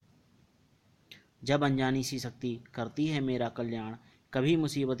जब अनजानी सी शक्ति करती है मेरा कल्याण, कभी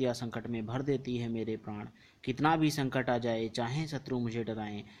मुसीबत या संकट में भर देती है मेरे प्राण। कितना भी संकट आ जाए, चाहे शत्रु मुझे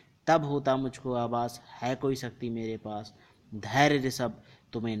डराएं, तब होता मुझको आभास है कोई शक्ति मेरे पास। धैर्य ऋषभ,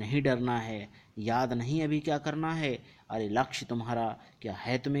 तुम्हें नहीं डरना है, याद नहीं अभी क्या करना है। अरे लक्ष्य तुम्हारा क्या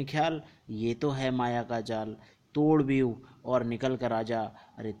है तुम्हें ख्याल, ये तो है माया का जाल। तोड़ व्यूह और निकल कर आजा,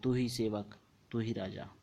 अरे तू ही सेवक तू ही राजा।